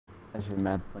That shit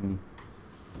mad funny.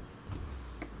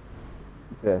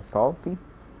 It says salty.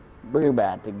 We're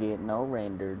about to get no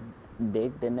rendered,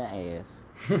 dicked in the ass.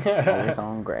 Always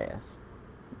on grass.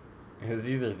 It was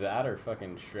either that or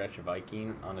fucking stretch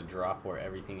Viking on a drop where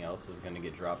everything else is gonna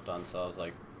get dropped on. So I was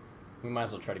like, we might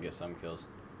as well try to get some kills.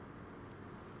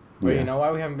 But Yeah. you know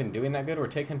why we haven't been doing that good? We're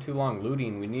taking too long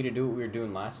looting. We need to do what we were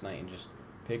doing last night and just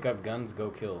pick up guns, go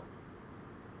kill.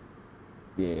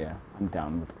 Yeah, I'm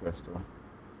down with Crystal.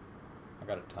 I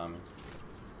got a Tommy.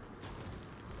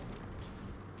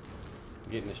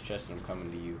 I'm getting this chest and I'm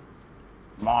coming to you.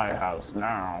 My house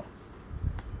now.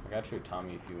 I got you a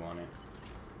Tommy if you want it.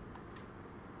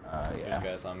 Yeah. There's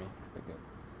guys on me. Okay.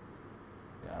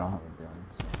 Yeah, I don't have a gun,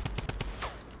 so.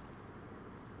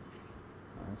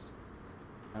 Nice.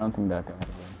 I don't think that guy had a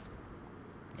gun.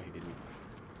 No, he didn't.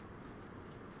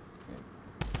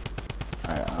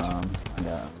 Alright, I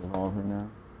got a revolver now.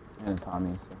 And a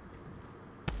Tommy, so.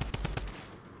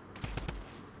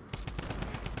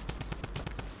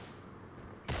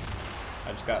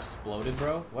 I just got exploded,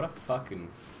 bro. What a fucking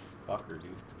fucker,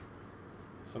 dude.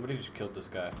 Somebody just killed this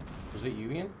guy. Was it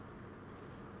you, Ian?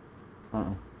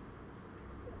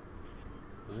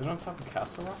 Was it on top of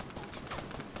Castle Rock?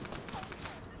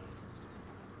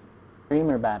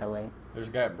 Streamer, by the way. There's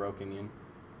a guy at Broken, Ian.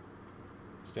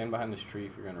 Stand behind this tree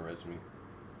if you're gonna res me.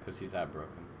 Because he's at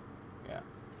Broken. Yeah.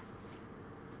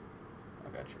 I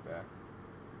got your back.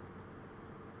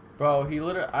 Bro, he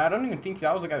literally... I don't even think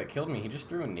that was the guy that killed me. He just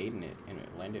threw a nade in it, and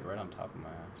it landed right on top of my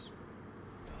ass.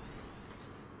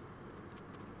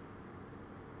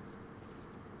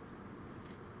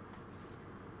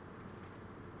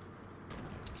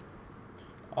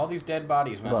 All these dead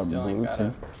bodies, man. Still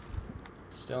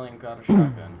ain't got a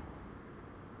shotgun.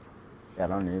 Yeah, I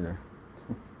don't either.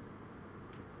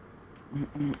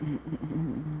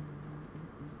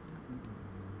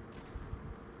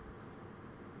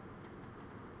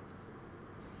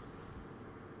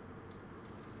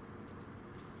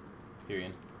 Here,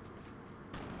 Ian.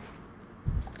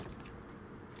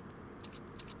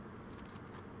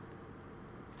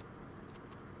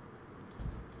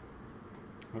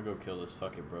 I'm gonna go kill this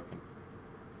fucking Broken.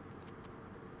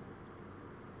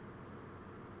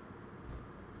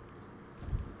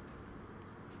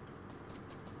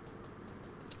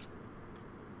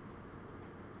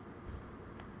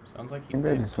 Sounds like he I think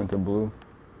they just went to blue.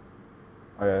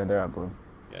 Oh yeah, they're at blue.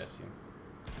 Yeah, I see him.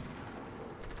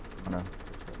 Oh no.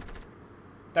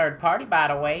 Third party, by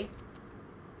the way.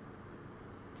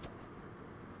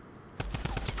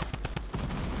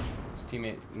 His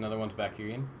teammate, another one's back here,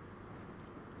 Ian.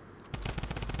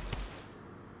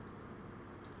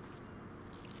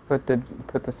 Put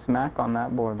the smack on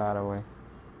that board, by the way.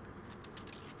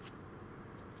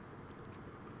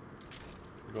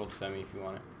 Gold semi if you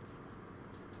want it.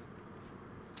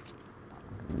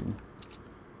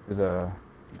 There's a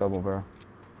double barrel.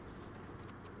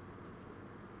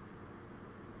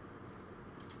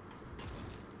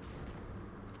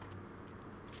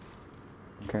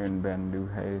 Carrying Bandu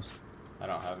Haze. I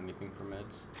don't have anything for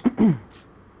meds.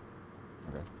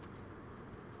 Okay.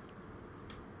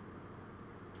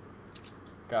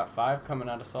 Got 5 coming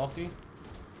out of Salty. You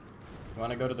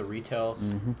want to go to the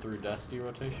retails through Dqzzi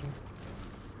rotation?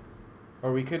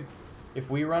 Or we could, if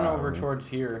we run over towards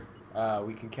here,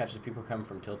 we can catch the people coming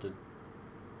from Tilted.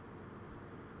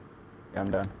 Yeah,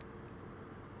 I'm done.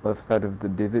 Left side of the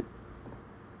divot.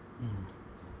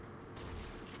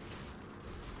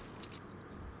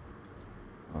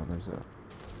 Oh, there's a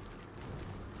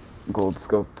gold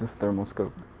scope to thermal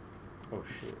scope. Oh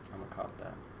shit, I'm gonna cop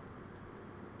that.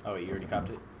 Oh wait, you already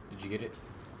copped it? Did you get it?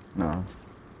 No,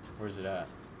 Where's it at?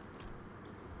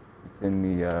 it's in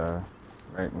the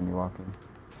right when you walk in.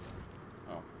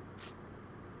 Oh.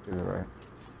 To the right.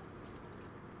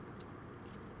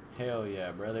 Hell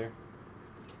yeah, brother.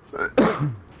 This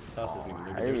house isn't even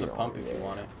looted. There's a pump if you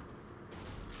want it.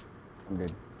 I'm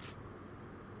good.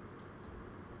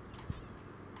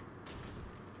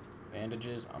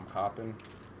 Bandages, I'm copping.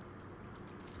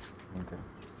 Okay.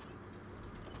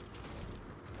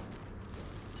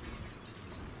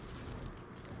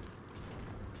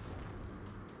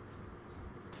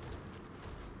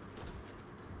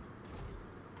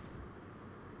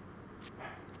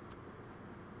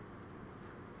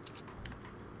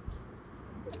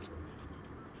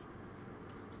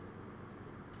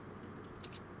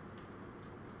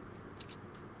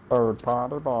 Third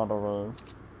party, by the way.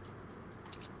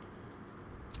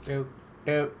 Do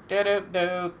do do do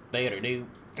do do do.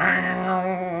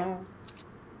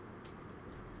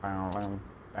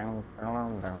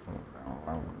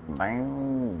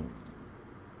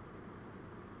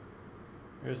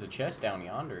 There's a chest down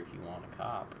yonder if you want a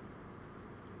cop.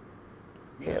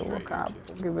 Yeah, Chest we'll, right here, too.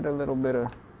 we'll give it a little bit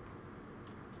of...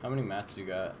 How many mats you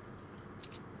got?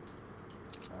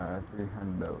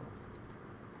 300.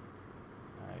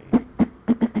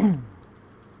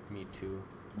 Me too.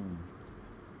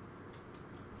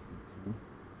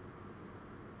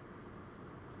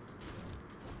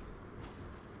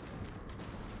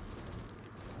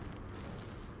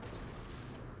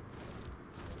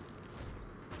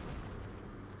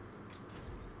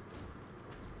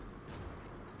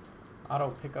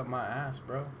 Auto pick up my ass,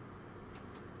 bro.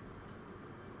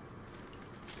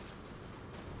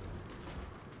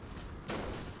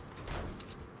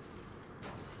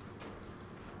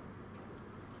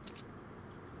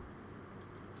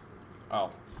 Oh.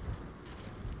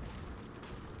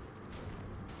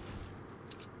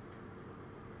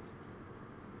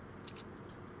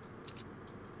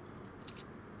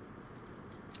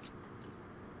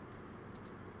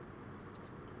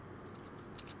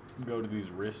 Go to these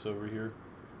rifts over here.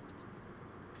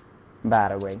 By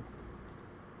the way.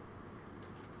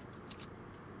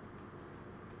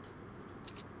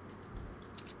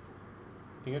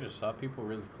 I think I just saw people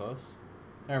really close.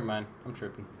 Never mind, I'm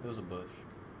tripping. It was a bush.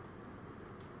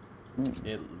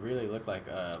 It really looked like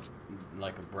a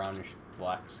brownish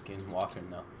black skin walking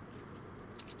though.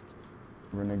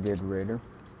 Renegade Raider.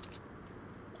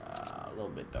 A little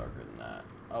bit darker than that.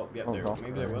 Oh, yep, Oh, there.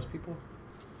 Maybe there was people.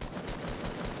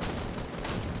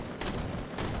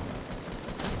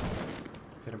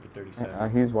 Hit him for 37.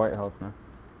 He's white health now.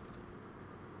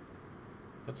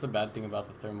 That's the bad thing about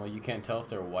the thermal. You can't tell if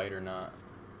they're white or not.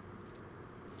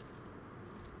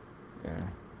 Yeah.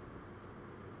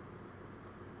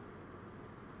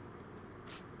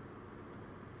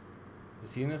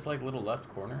 Is he in this like little left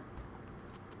corner?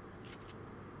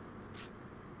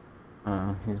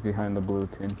 He's behind the blue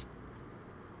tin.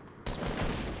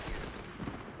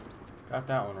 Got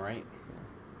that one right.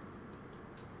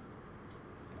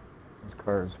 His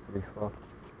car is pretty fucked.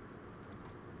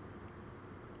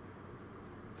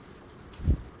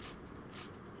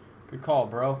 Good call,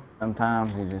 bro.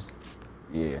 Sometimes he just,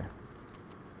 yeah.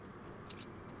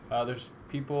 There's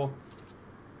people.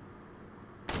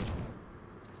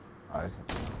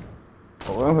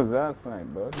 Oh, when was that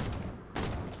snipe, bud?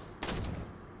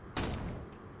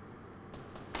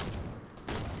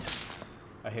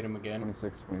 I hit him again.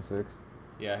 26, 26.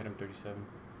 Yeah, I hit him 37.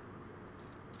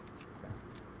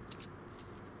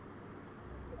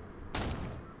 Okay.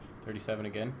 37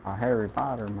 again. Harry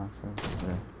Potter myself.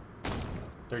 Yeah.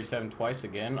 37 twice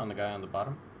again on the guy on the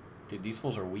bottom. Dude, these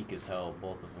fools are weak as hell,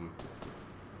 both of them.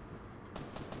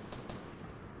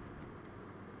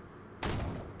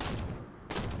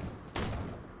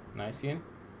 Nice, Ian.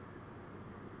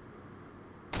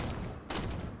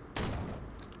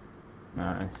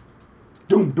 Nice.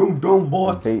 Doom,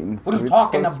 boy. What are you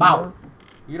talking about?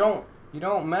 You don't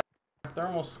mess with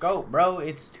thermal scope, bro.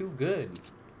 It's too good.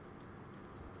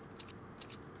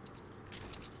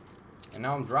 And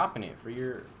now I'm dropping it for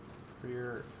your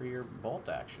bolt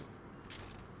action.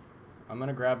 I'm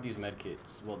gonna grab these med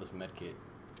kits. Well, this med kit.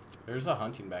 There's a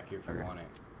hunting back here if you want it.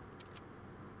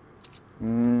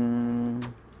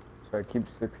 Should I keep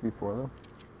 64 though?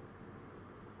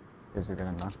 Because you're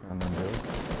gonna knock down the build.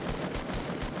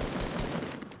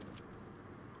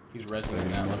 He's resing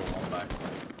in that little one back.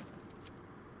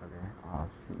 Okay. Oh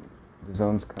shoot. The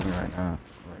zone's coming right now.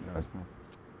 Right now it's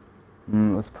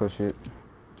not. Let's push it. Do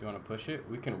you want to push it?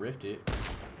 We can rift it.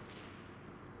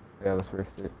 Yeah, let's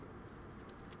rift it.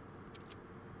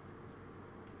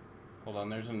 Hold on,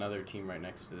 there's another team right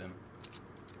next to them.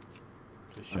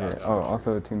 Just shot Okay. it Oh, out.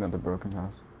 also a team at the broken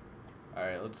house.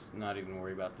 Alright, let's not even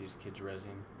worry about these kids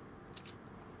resing.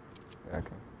 Yeah,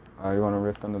 okay. You want to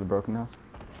rift under the broken house?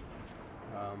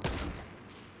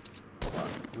 Hold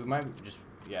on. We might just,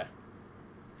 yeah.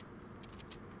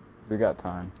 We got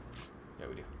time. Yeah,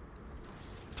 we do.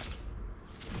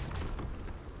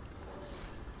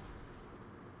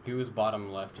 He was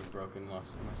bottom left of broken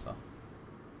last time I saw.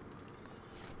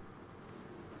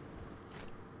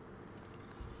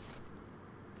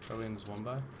 Probably in this one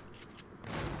by.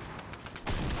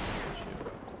 Shit.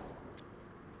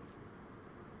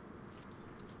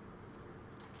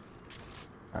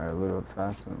 Alright, load up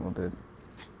fast and we'll do it.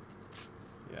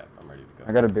 Yeah, I'm ready to go.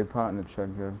 I got a big pot and a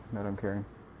chug jug that I'm carrying.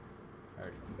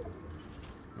 Alright.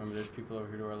 Remember, there's people over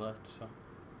here to our left, so.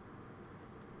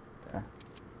 Yeah.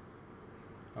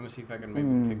 I'm gonna see if I can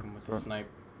maybe pick him with the snipe.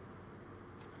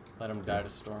 Let him die to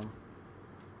storm.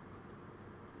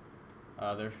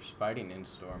 They're fighting in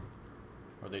storm.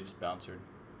 Or they just bounced.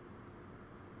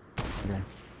 Okay.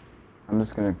 I'm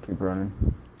just gonna keep running.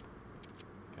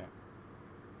 Okay.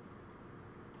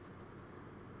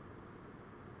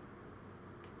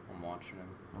 I'm watching him.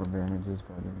 Or damages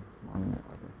by the monument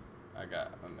weapon. I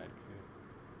got a med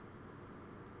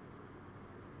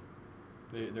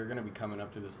kit. They're gonna be coming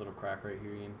up through this little crack right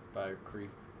here, Ian, by a creek.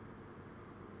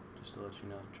 Just to let you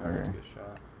know, try not to get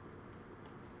shot.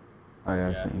 Oh yeah,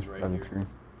 yeah, he's right here.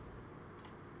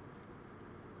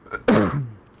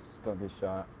 Still get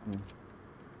shot.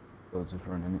 Still just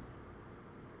running it.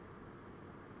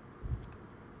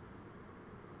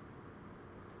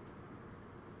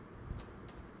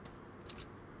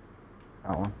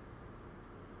 That one.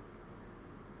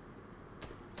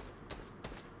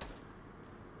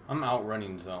 I'm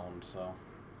outrunning zone, so.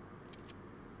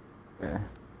 Yeah.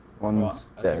 One's well,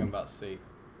 I dead. think I'm about safe.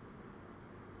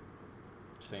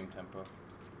 Same tempo.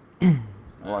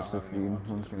 Watch the feed.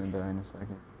 One's gonna die in a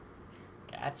second.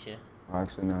 Gotcha. Oh,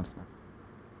 actually, no, it's not.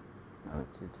 Not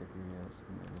a two-ticker yet, so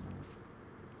maybe not.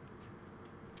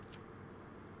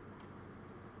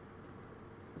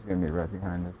 He's gonna be right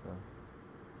behind us, though.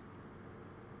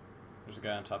 There's a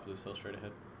guy on top of this hill straight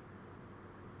ahead.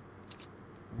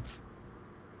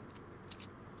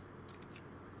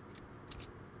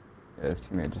 Yeah, his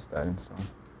teammate just died in storm.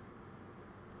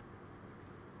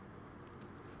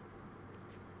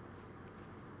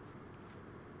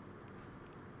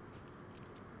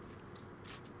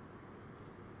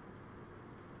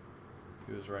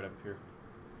 He was right up here.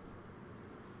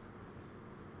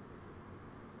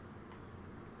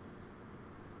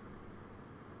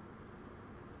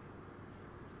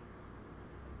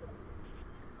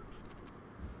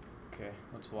 Okay,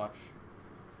 let's watch.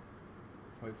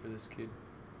 Wait for this kid.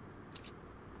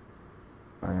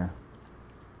 Oh yeah.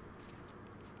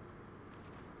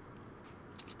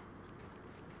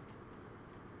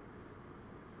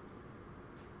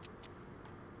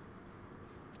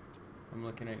 I'm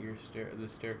looking at your the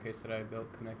staircase that I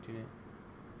built, connecting it.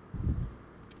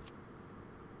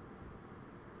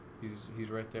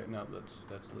 He's right there. No,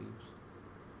 that's leaves.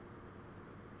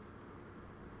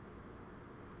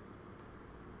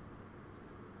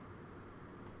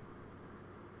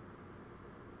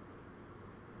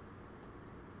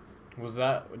 Was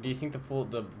that? Do you think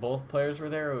both players were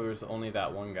there, or was only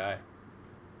that one guy?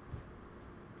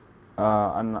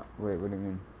 I'm not. Wait, what do you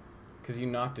mean? Because you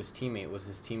knocked his teammate. Was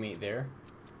his teammate there,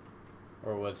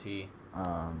 or was he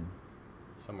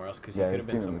somewhere else? Because yeah, he could have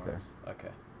been his teammate somewhere was else.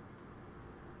 Okay.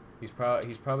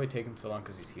 He's probably taking so long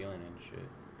because he's healing and shit.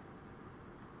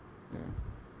 Yeah.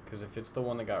 Because if it's the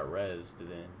one that got rezzed,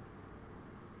 then.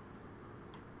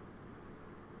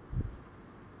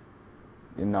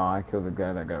 No, I killed the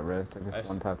guy that got rezzed. I just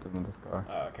one-tapped him with the scar.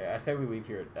 Okay, I say we leave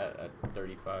here at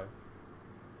 35.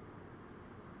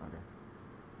 Okay.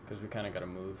 Because we kind of got to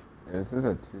move. Yeah, this is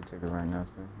a two-ticker right now,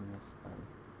 so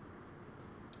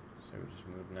So we just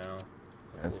move now.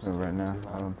 Yeah, let's move right now.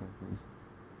 I don't think he's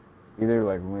either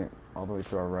like went all the way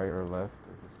to our right or left,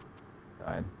 or just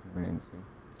died. We didn't see.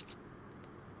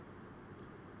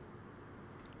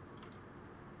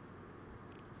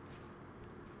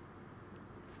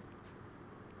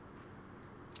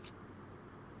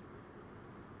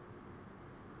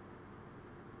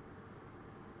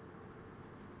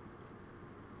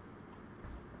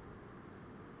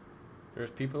 There's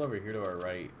people over here to our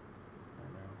right.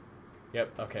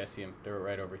 Yep, okay, I see them. They're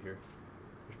right over here.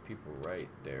 There's people right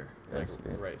there. Yeah, like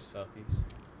right southeast.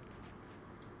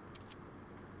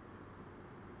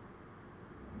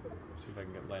 See if I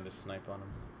can land a snipe on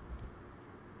them.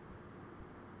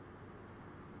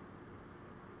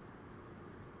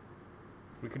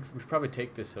 We should probably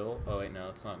take this hill. Oh wait, no,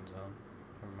 it's not in zone.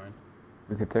 Never mind.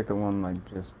 We could take the one like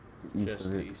just east just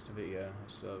of it. Just east of it, yeah.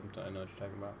 So I know what you're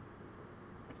talking about.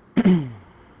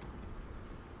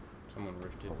 Someone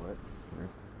rifted. Oh, what?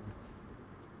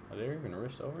 Are there even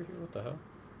rifts over here? What the hell?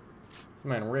 This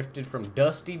man rifted from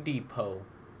Dqzzi Depot.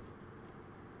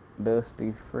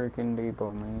 Dusty freaking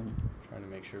Depot, man. Trying to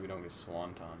make sure we don't get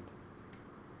swantoned.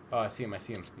 Oh, I see him. I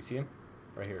see him. You see him?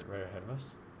 Right here, right ahead of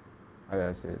us. Oh, yeah,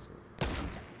 I see it.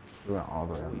 We went all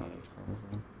the way out.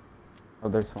 Oh,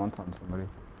 there's swanton somebody.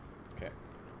 Okay.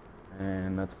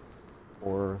 And that's 4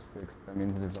 or 6. That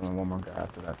means there's only one more guy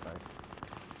after that fight.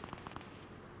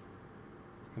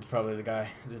 It's probably the guy,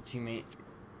 the teammate.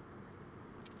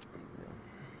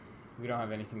 We don't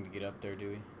have anything to get up there, do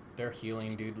we? They're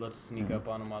healing, dude. Let's sneak up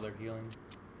on them while they're healing.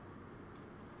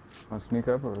 Want to sneak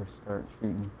up or start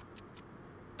shooting?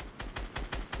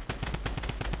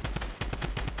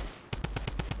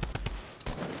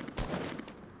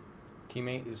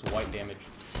 Teammate is white damage.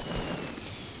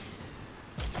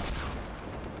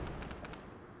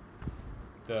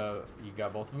 You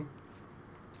got both of them?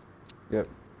 Yep.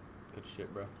 Good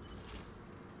shit, bro.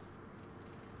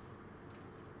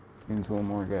 into one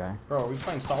more guy. Bro, are we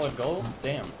playing solid gold?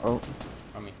 Damn. Oh.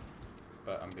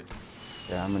 But I'm good.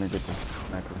 Yeah, I'm gonna get this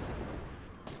sniper.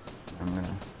 I'm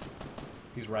gonna.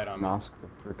 He's right on me. Knock the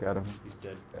frick out of him. He's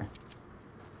dead.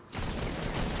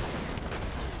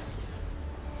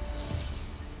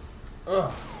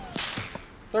 Okay.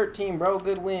 13, bro.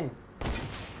 Good win.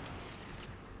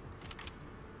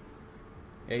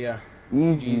 Yeah.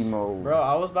 Easy Jeez. mode. Bro,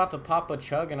 I was about to pop a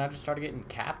chug and I just started getting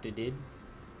capped, dude.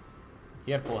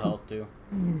 He had full health, too.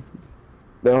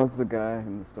 That was the guy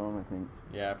in the storm, I think.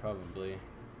 Yeah, probably.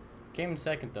 Came in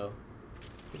second, though.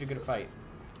 Did a good fight.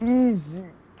 Easy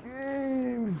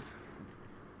game.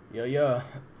 Yeah.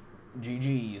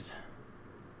 GG's.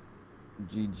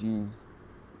 GG's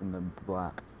in the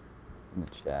black in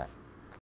the chat.